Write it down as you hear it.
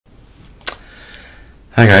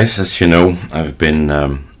Hi guys, as you know, I've been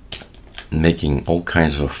making all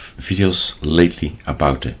kinds of videos lately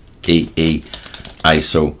about the AA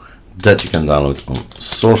ISO that you can download on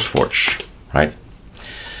SourceForge, right?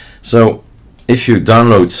 So if you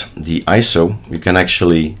download the ISO, you can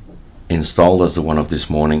actually install, that's the one of this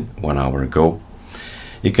morning, 1 hour ago.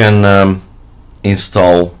 You can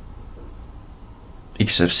install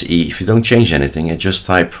XFCE. If you don't change anything, you just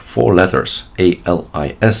type 4 letters,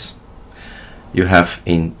 ALIS. You have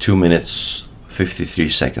in 2 minutes 53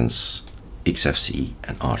 seconds XFCE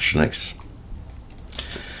and ArcoLinux.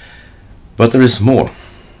 But there is more.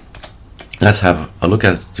 Let's have a look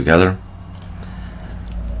at it together.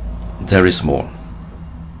 There is more.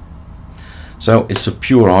 So it's a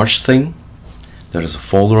pure Arch thing. There is a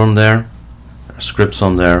folder on there, there are scripts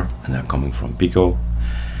on there, and they're coming from Pico.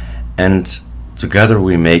 And together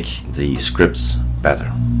we make the scripts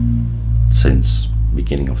better since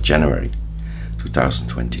beginning of January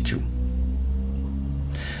 2022.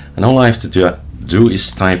 And all I have to do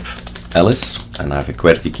is type Alice, and I have a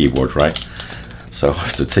QWERTY keyboard, right? So I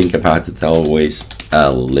have to think about it always.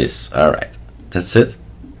 Alice. Alright, that's it.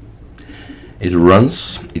 It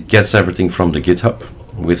runs, it gets everything from the GitHub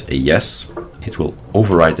with a yes. It will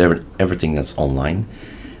override everything that's online.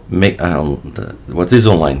 What is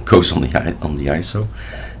online goes on the ISO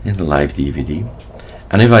in the live DVD.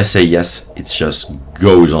 And if I say yes, it just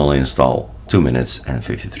goes on install. 2 minutes and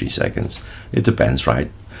 53 seconds. It depends,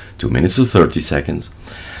 right? 2 minutes to 30 seconds.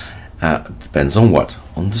 Depends on what?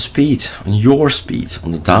 On the speed, on your speed,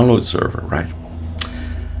 on the download server, right?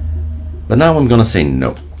 But now I'm gonna say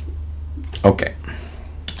no. Okay.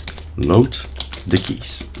 Load the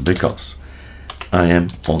keys because I am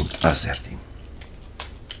on A13.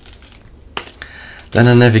 Then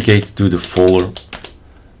I navigate to the folder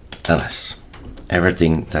ls.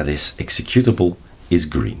 Everything that is executable is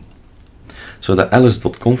green. So the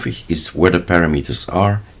ls.config is where the parameters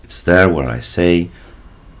are. It's there where I say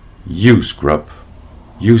use grub,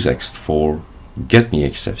 use ext4, get me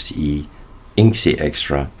xfce, inkscape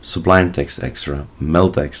extra, sublime text extra,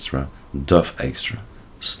 melt extra, dove extra.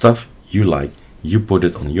 Stuff you like, you put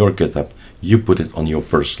it on your GitHub, you put it on your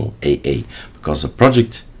personal AA, because the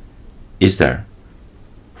project is there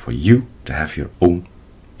for you to have your own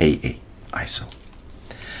AA ISO.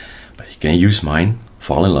 But you can use mine,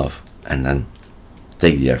 fall in love, and then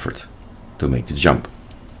take the effort to make the jump.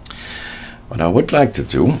 What I would like to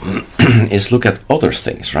do is look at other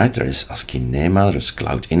things, right? There is AsciiNema, there's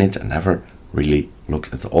Cloud Init. I never really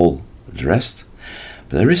looked at all the rest.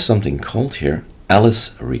 But there is something called here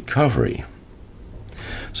Alice Recovery.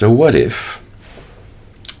 So what if,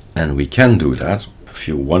 and we can do that if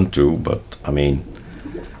you want to, but I mean,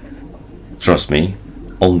 trust me,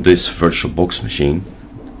 on this VirtualBox machine,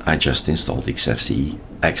 I just installed XFCE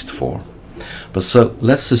ext4. But so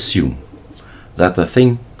let's assume that the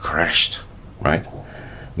thing crashed, right?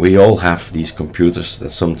 We all have these computers that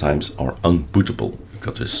sometimes are unbootable. We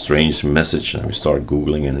got this strange message and we start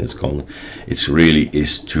Googling and it's gone. It really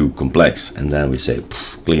is too complex. And then we say,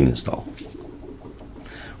 clean install.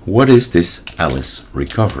 What is this Alice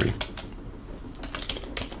Recovery?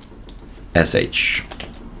 SH,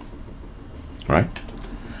 right?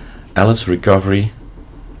 Alice Recovery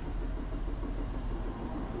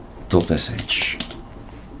 .sh.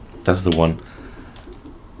 That's the one.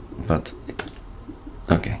 But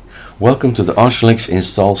okay. Welcome to the ArcoLinux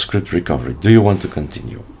install script recovery. Do you want to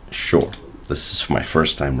continue? Sure. This is my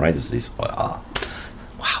first time, right? Wow.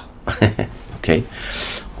 Okay.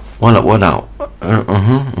 What now?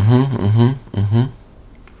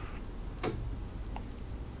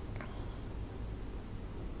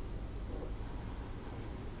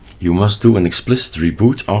 You must do an explicit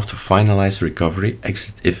reboot after finalize recovery.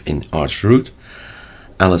 Exit if in arch-chroot.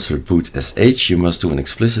 Alice reboot sh. You must do an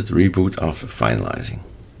explicit reboot after finalizing.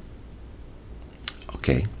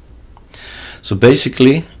 Okay. So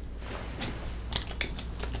basically,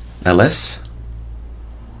 ls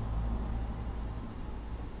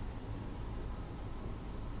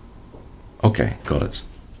okay, got it.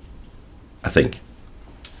 I think.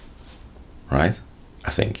 Right?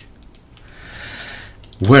 I think.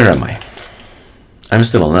 Where am I? I'm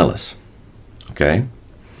still on ls. Okay.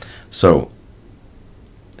 So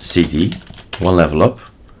cd, 1 level up,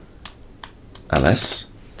 ls.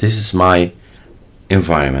 This is my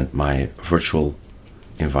environment, my virtual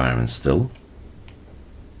environment still.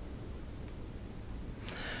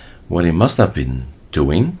 What he must have been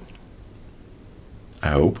doing, I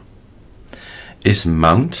hope, is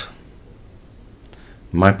mount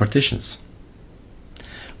my partitions.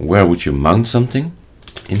 Where would you mount something?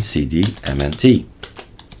 In cd mnt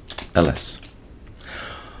ls.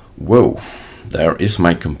 Whoa, there is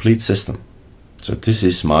my complete system. So this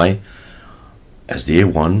is my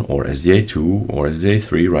SDA1 or SDA2 or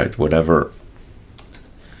SDA3, right? Whatever,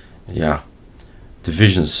 yeah,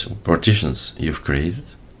 divisions, partitions you've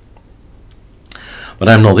created. But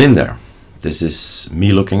I'm not in there. This is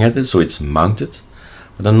me looking at it, so it's mounted,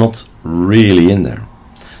 but I'm not really in there.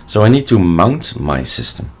 So I need to mount my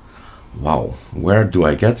system. Wow, where do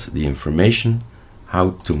I get the information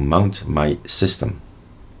how to mount my system?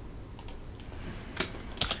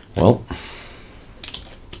 Well,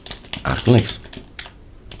 ArcoLinux.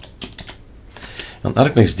 On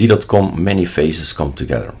arcolinux.com, many phases come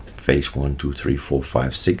together. Phase 1, 2, 3, 4,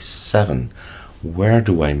 5, 6, 7. Where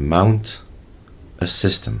do I mount a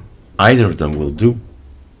system? Either of them will do,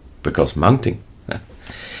 because mounting.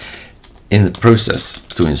 In the process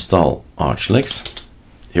to install ArcoLinux,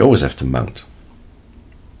 you always have to mount.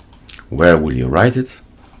 Where will you write it?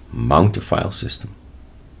 Mount a file system.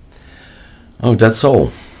 Oh, that's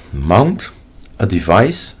all. Mount a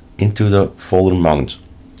device into the folder mount.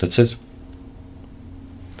 That's it.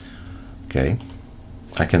 Okay,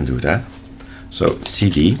 I can do that. So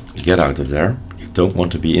CD, get out of there. You don't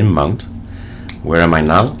want to be in mount. Where am I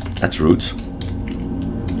now? At root.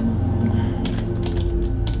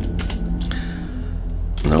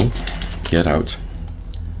 No, get out.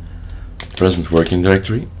 Present working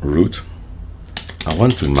directory, root. I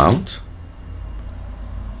want to mount.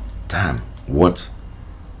 Damn, what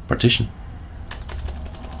partition?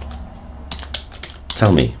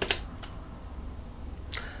 Tell me.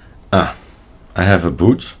 Ah, I have a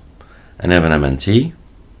boot, and I have an MNT,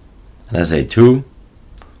 an SA2,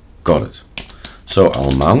 got it. So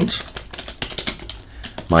I'll mount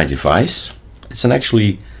my device. It's an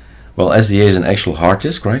actually, well, SDA is an actual hard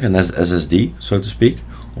disk, right? An SSD, so to speak,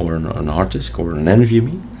 or an hard disk, or an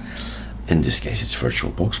NVMe. In this case, it's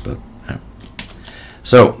VirtualBox, but yeah.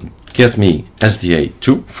 So get me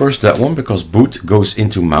SDA2, first that one, because boot goes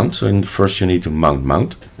into mount. So first you need to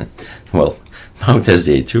mount. Well, mount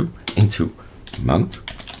SDA2 into mount.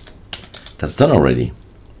 That's done already.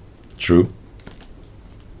 True.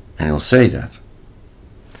 And it'll say that.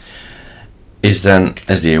 Is then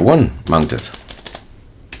SDA1 mounted?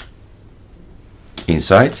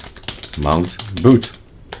 Inside, mount boot.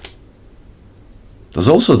 That's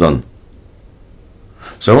also done.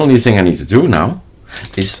 So only thing I need to do now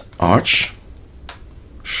is arch-chroot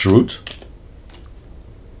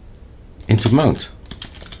into mount.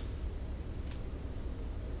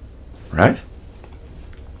 Right?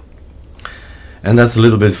 And that's a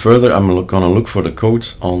little bit further. I'm gonna look for the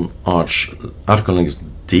code on ArcoLinux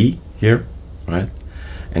D here, right?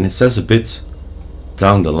 And it says a bit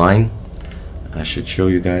down the line. I should show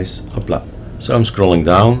you guys. Hopla. So I'm scrolling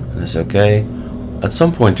down and it's okay. At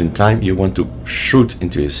some point in time you want to chroot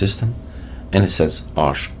into your system, and it says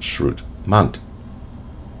arch-chroot mount.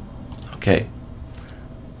 Okay,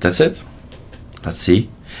 that's it. Let's see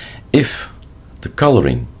if the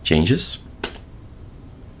coloring changes.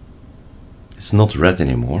 It's not red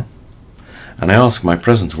anymore, and I ask my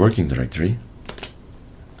present working directory,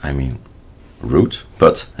 I mean root,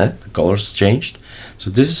 but the colors changed.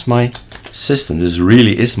 So this is my system. This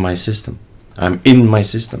really is my system. I'm in my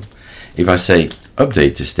system. If I say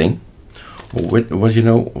update this thing, what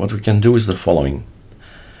we can do is the following.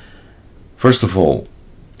 First of all,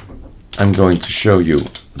 I'm going to show you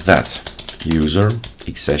that user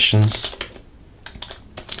accessions,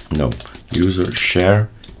 no, user share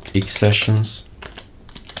accessions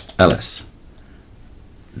ls.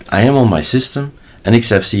 I am on my system and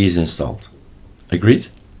XFCE is installed. Agreed?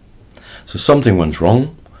 So something went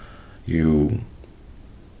wrong. You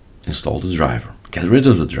installed the driver. Get rid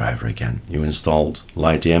of the driver again. You installed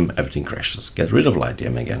LightDM, everything crashes. Get rid of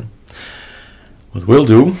LightDM again. What we'll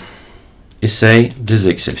do is say this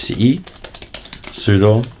is XFCE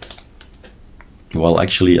sudo. Well,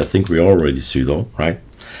 actually, I think we already sudo, right?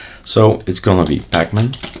 So it's gonna be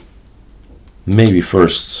pacman. Maybe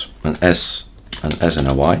first an S and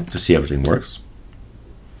a Y to see everything works.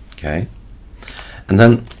 Okay. And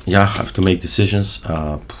then, yeah, I have to make decisions.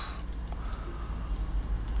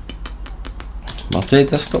 Mate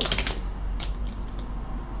desktop.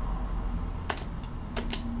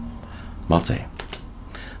 Mate.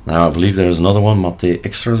 Now I believe there is another one, Mate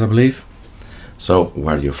extras, I believe. So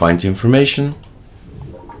where do you find the information?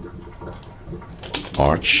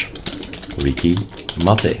 Arch wiki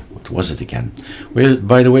Mate. What was it again?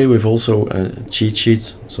 By the way, we've also a cheat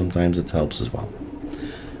sheet. Sometimes it helps as well.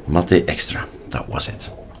 Mate extra. That was it.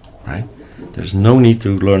 Right? There's no need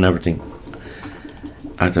to learn everything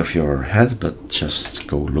out of your head, but just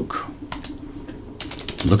go look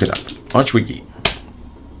it up. Arch wiki.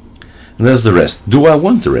 And there's the rest. Do I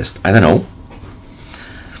want the rest? I don't know.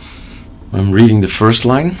 I'm reading the first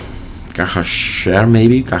line. Kaga share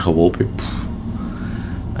maybe, kaga wallpaper.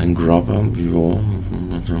 And grab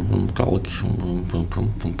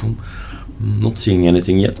not seeing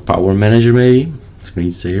anything yet. Power manager maybe.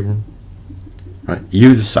 Screensaver. Right,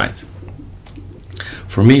 you decide.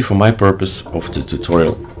 For me, for my purpose of the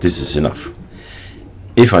tutorial, this is enough.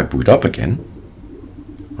 If I boot up again,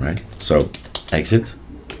 right, so exit,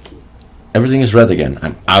 everything is red again.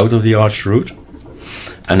 I'm out of the arch-chroot.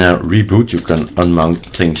 And now reboot, you can unmount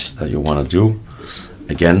things that you want to do.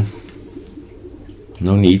 Again,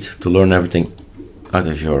 no need to learn everything out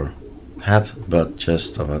of your head, but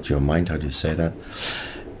just about your mind, how do you say that,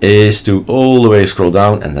 is to all the way scroll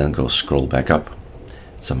down and then go scroll back up.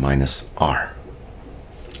 It's a -R.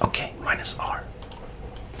 Okay, -R.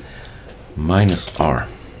 -R.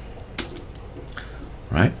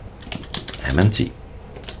 Right? MNT.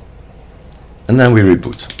 And then we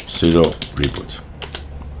reboot. Sudo reboot.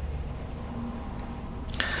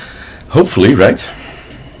 Hopefully, right?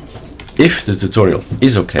 If the tutorial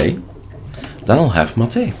is okay, then I'll have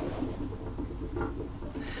Mate.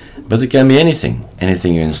 But it can be anything.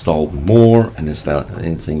 Anything you installed more and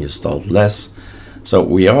anything you installed less. So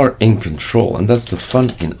we are in control, and that's the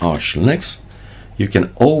fun in ArcoLinux. You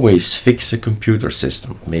can always fix a computer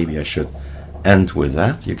system. Maybe I should end with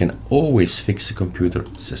that. You can always fix a computer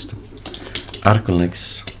system.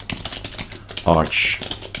 ArcoLinux arch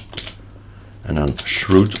and then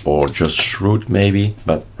chroot, or just chroot maybe,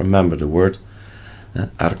 but remember the word.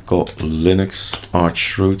 ArcoLinux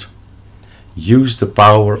arch-chroot. Use the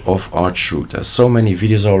power of arch-chroot. There's so many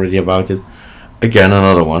videos already about it. Again,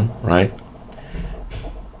 another one, right?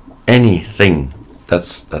 Anything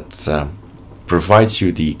that provides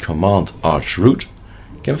you the command arch-chroot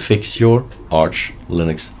can fix your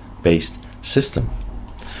ArcoLinux based system.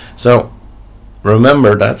 So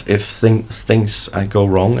remember that if things go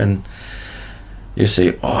wrong and you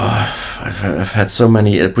say, oh, I've had so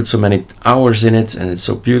many, I put so many hours in it and it's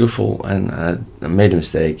so beautiful, and I made a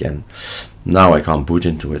mistake and now I can't boot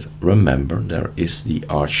into it. Remember, there is the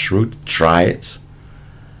arch-chroot. Try it.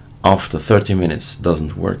 After 30 minutes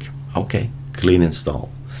doesn't work, okay, clean install.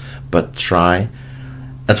 But try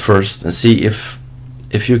at first and see if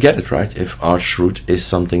you get it right, if arch-chroot is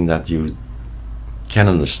something that you can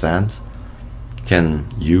understand, can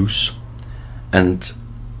use, and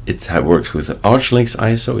it works with the ArcoLinux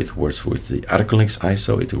ISO, it works with the ArcoLinux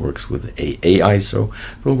ISO, it works with the AA ISO,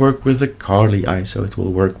 it will work with the Carly ISO, it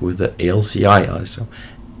will work with the ALCI ISO.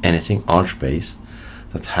 Anything Arch based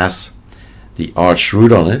that has the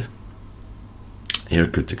arch-chroot on it, you're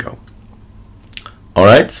good to go.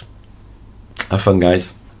 Alright, have fun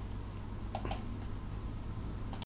guys.